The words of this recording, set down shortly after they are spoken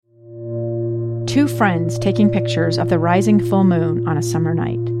Two friends taking pictures of the rising full moon on a summer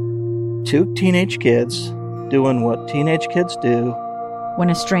night. Two teenage kids doing what teenage kids do. When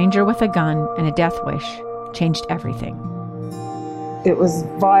a stranger with a gun and a death wish changed everything. It was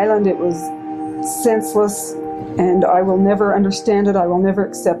violent, it was senseless, and I will never understand it, I will never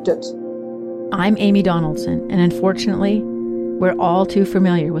accept it. I'm Amy Donaldson, and unfortunately, we're all too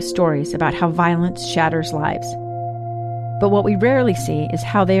familiar with stories about how violence shatters lives. But what we rarely see is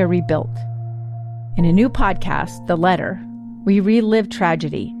how they are rebuilt. In a new podcast, The Letter, we relive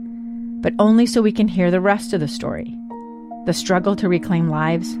tragedy, but only so we can hear the rest of the story. The struggle to reclaim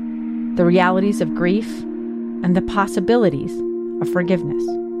lives, the realities of grief, and the possibilities of forgiveness.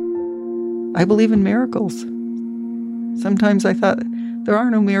 I believe in miracles. Sometimes I thought, there are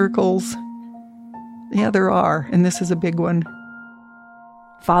no miracles. Yeah, there are, and this is a big one.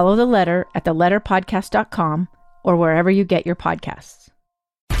 Follow The Letter at theletterpodcast.com or wherever you get your podcasts.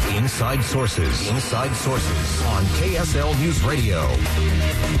 Inside Sources on KSL News Radio.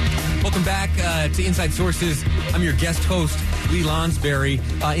 Welcome back to Inside Sources. I'm your guest host, Lee Lonsberry.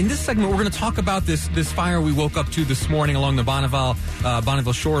 In this segment, we're going to talk about this fire we woke up to this morning along the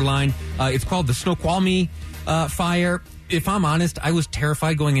Bonneville shoreline. It's called the Snoqualmie fire. If I'm honest, I was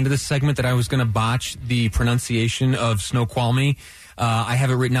terrified going into this segment that I was going to botch the pronunciation of Snoqualmie. I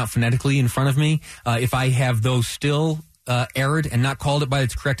have it written out phonetically in front of me. If I have those still erred and not called it by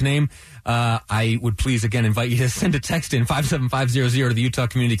its correct name, I would please again invite you to send a text in 57500 to the Utah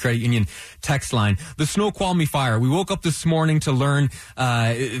Community Credit Union text line. The Snoqualmie fire. We woke up this morning to learn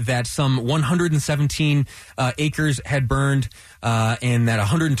that some 117 acres had burned and that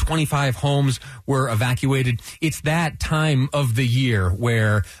 125 homes were evacuated. It's that time of the year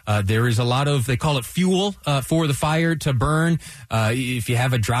where there is a lot of, they call it fuel for the fire to burn. If you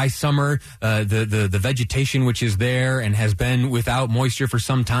have a dry summer, the vegetation which is there and has been without moisture for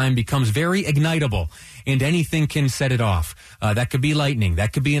some time becomes very ignitable, and anything can set it off. That could be lightning.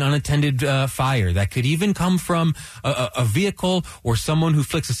 That could be an unattended fire. That could even come from a vehicle or someone who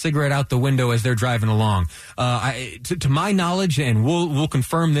flicks a cigarette out the window as they're driving along. To my knowledge, and we'll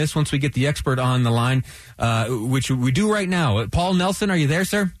confirm this once we get the expert on the line, which we do right now. Paul Nelson, are you there,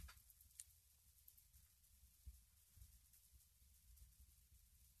 sir?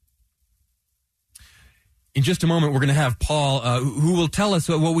 In just a moment, we're going to have Paul, who will tell us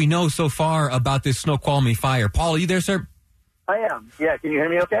what we know so far about this Snoqualmie fire. Paul, are you there, sir? I am. Yeah, can you hear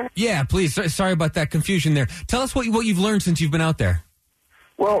me okay? Yeah, please. Sorry about that confusion there. Tell us what you've learned since you've been out there.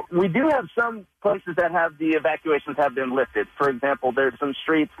 Well, we do have some places that have the evacuations have been lifted. For example, there's some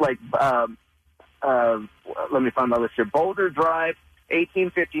streets like, let me find my list here, Boulder Drive,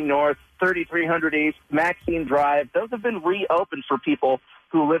 1850 North, 3300 East, Maxine Drive. Those have been reopened for people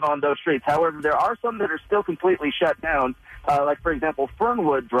who live on those streets. However, there are some that are still completely shut down. Like, for example,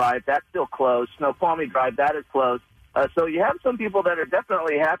 Fernwood Drive, that's still closed. Snoqualmie Drive, that is closed. So you have some people that are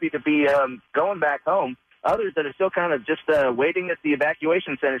definitely happy to be going back home. Others that are still kind of just waiting at the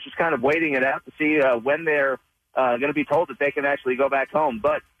evacuation centers, just kind of waiting it out to see when they're going to be told that they can actually go back home.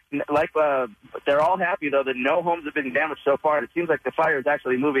 But they're all happy, though, that no homes have been damaged so far. It seems like the fire is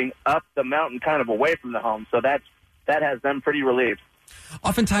actually moving up the mountain kind of away from the home. So that has them pretty relieved.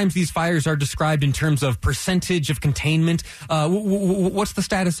 Oftentimes, these fires are described in terms of percentage of containment. What's the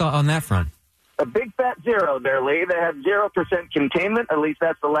status on that front? A big fat zero there, Lee. They have 0% containment. At least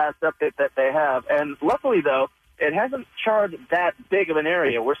that's the last update that they have. And luckily, though, it hasn't charred that big of an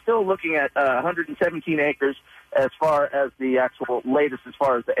area. We're still looking at 117 acres as far as the actual latest as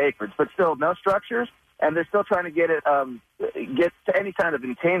far as the acreage. But still, no structures, and they're still trying to get to any kind of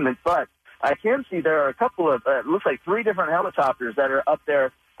containment. But I can see there are a couple of, it looks like 3 different helicopters that are up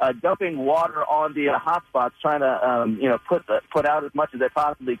there dumping water on the hot spots, trying to, put out as much as they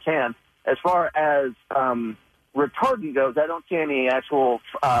possibly can. As far as retardant goes, I don't see any actual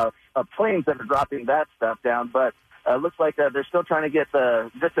planes that are dropping that stuff down, but it looks like they're still trying to get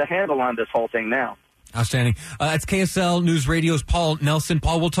just a handle on this whole thing now. Outstanding. It's KSL News Radio's Paul Nelson.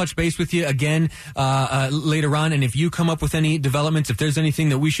 Paul, we'll touch base with you again later on, and if you come up with any developments, if there's anything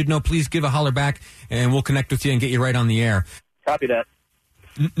that we should know, please give a holler back, and we'll connect with you and get you right on the air. Copy that.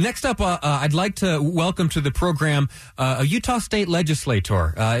 Next up, I'd like to welcome to the program a Utah State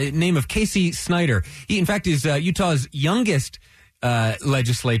legislator, name of Casey Snyder. He, in fact, is Utah's youngest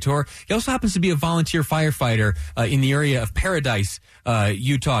legislator. He also happens to be a volunteer firefighter in the area of Paradise,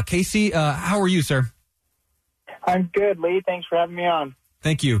 Utah. Casey, how are you, sir? I'm good, Lee. Thanks for having me on.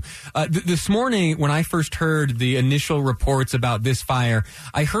 Thank you. This morning, when I first heard the initial reports about this fire,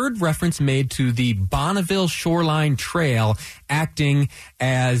 I heard reference made to the Bonneville Shoreline Trail acting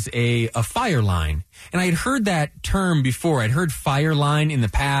as a fire line. And I had heard that term before. I'd heard fire line in the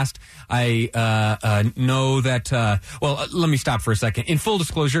past. I know that, let me stop for a second. In full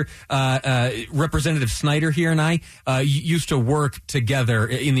disclosure, Representative Snyder here and I used to work together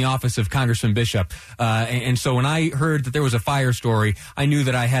in the office of Congressman Bishop. And so when I heard that there was a fire story, I knew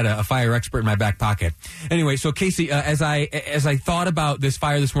that I had a fire expert in my back pocket. Anyway, so Casey, as I thought about this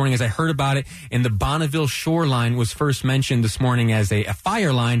fire this morning, as I heard about it, and the Bonneville Shoreline was first mentioned this morning as a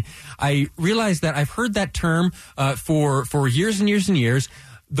fire line, I realized that I've heard that term for years and years and years,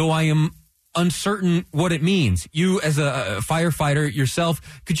 though I am uncertain what it means. You, as a firefighter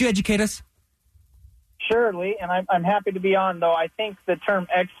yourself, could you educate us? Sure, Lee, and I'm happy to be on, though I think the term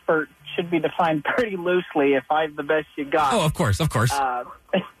expert should be defined pretty loosely if I'm the best you got. Oh, of course. But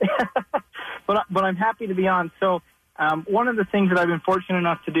I'm happy to be on. So one of the things that I've been fortunate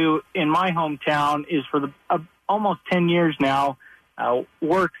enough to do in my hometown is for the almost 10 years now,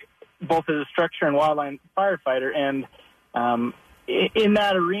 work both as a structure and wildland firefighter. And in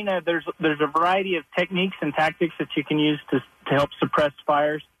that arena, there's a variety of techniques and tactics that you can use to help suppress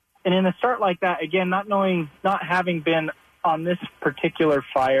fires. And in a start like that, again, not having been on this particular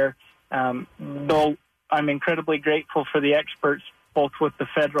fire, though I'm incredibly grateful for the experts, both with the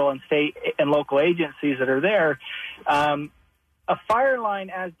federal and state and local agencies that are there. A fire line,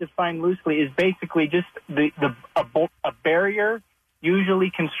 as defined loosely, is basically just a barrier,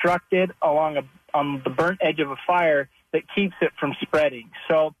 usually constructed on the burnt edge of a fire, that keeps it from spreading.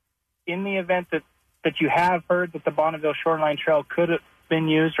 So in the event that you have heard that the Bonneville Shoreline Trail could have been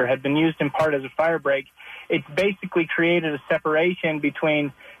used or had been used in part as a fire break, it's basically created a separation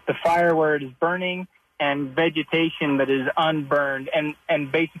between the fire where it is burning and vegetation that is unburned,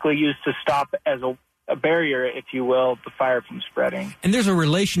 and basically used to stop as a barrier, if you will, the fire from spreading. And there's a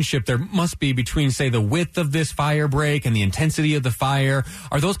relationship there must be between, say, the width of this fire break and the intensity of the fire.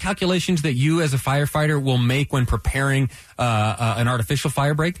 Are those calculations that you as a firefighter will make when preparing an artificial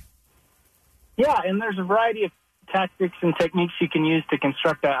fire break? Yeah, and there's a variety of tactics and techniques you can use to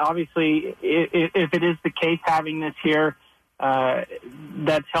construct that. Obviously, if it is the case, having this here,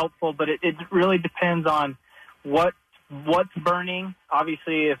 that's helpful, but it really depends on what's burning.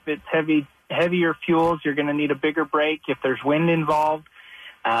 Obviously, if it's heavier fuels, you're going to need a bigger break. If there's wind involved,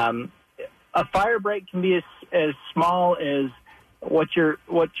 a fire break can be as small as what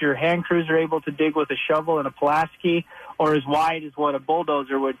your hand crews are able to dig with a shovel and a Pulaski, or as wide as what a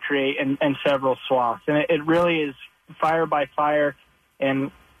bulldozer would create, and several swaths. And it really is fire by fire. And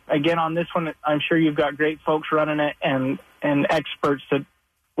again, on this one, I'm sure you've got great folks running it and experts that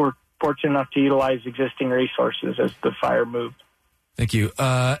were fortunate enough to utilize existing resources as the fire moved. Thank you.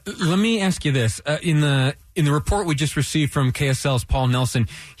 Let me ask you this. In the report we just received from KSL's Paul Nelson,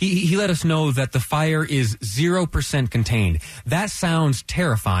 he let us know that the fire is 0% contained. That sounds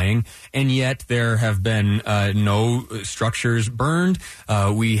terrifying, and yet there have been no structures burned.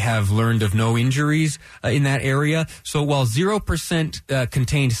 We have learned of no injuries in that area. So while 0%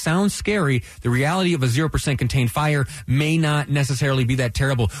 contained sounds scary, the reality of a 0% contained fire may not necessarily be that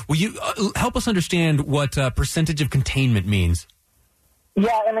terrible. Will you help us understand what percentage of containment means?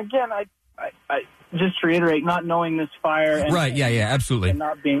 Yeah, and again, I just to reiterate, not knowing this fire, and, right? Yeah, absolutely, and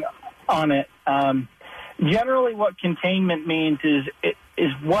not being on it. Generally, what containment means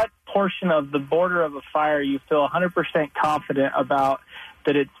is what portion of the border of a fire you feel 100% confident about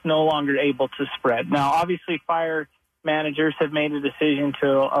that it's no longer able to spread. Now, obviously, fire managers have made a decision to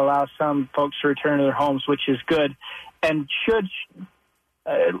allow some folks to return to their homes, which is good, and should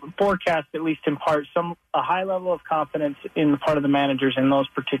forecast, at least in part, a high level of confidence in the part of the managers in those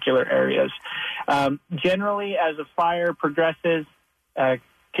particular areas. Generally, as a fire progresses,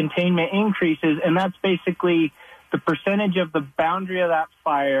 containment increases, and that's basically the percentage of the boundary of that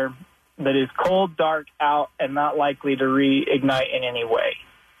fire that is cold, dark, out, and not likely to reignite in any way.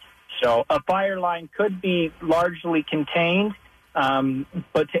 So a fire line could be largely contained,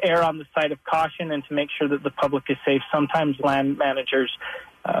 but to err on the side of caution and to make sure that the public is safe, sometimes land managers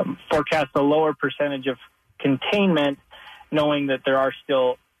forecast a lower percentage of containment, knowing that there are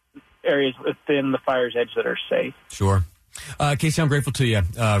still areas within the fire's edge that are safe. Sure. Casey, I'm grateful to you.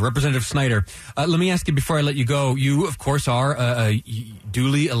 Representative Snyder, let me ask you before I let you go, you, of course, are a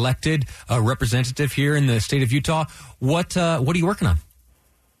duly elected representative here in the state of Utah. What are you working on?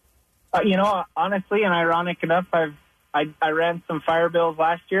 Honestly and ironic enough, I ran some fire bills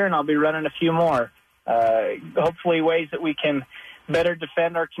last year, and I'll be running a few more. Hopefully ways that we can better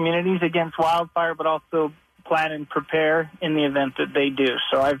defend our communities against wildfire, but also plan and prepare in the event that they do.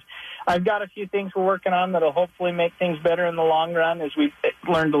 So I've got a few things we're working on that'll hopefully make things better in the long run as we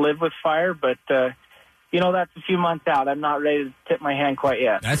learn to live with fire. But, that's a few months out. I'm not ready to tip my hand quite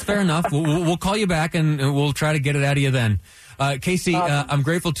yet. That's fair enough. We'll call you back, and we'll try to get it out of you then. Casey, I'm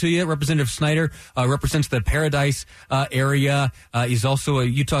grateful to you. Representative Snyder represents the Paradise area. He's also a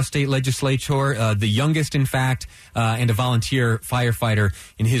Utah State legislator, the youngest, in fact, and a volunteer firefighter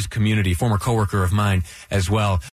in his community, former coworker of mine as well.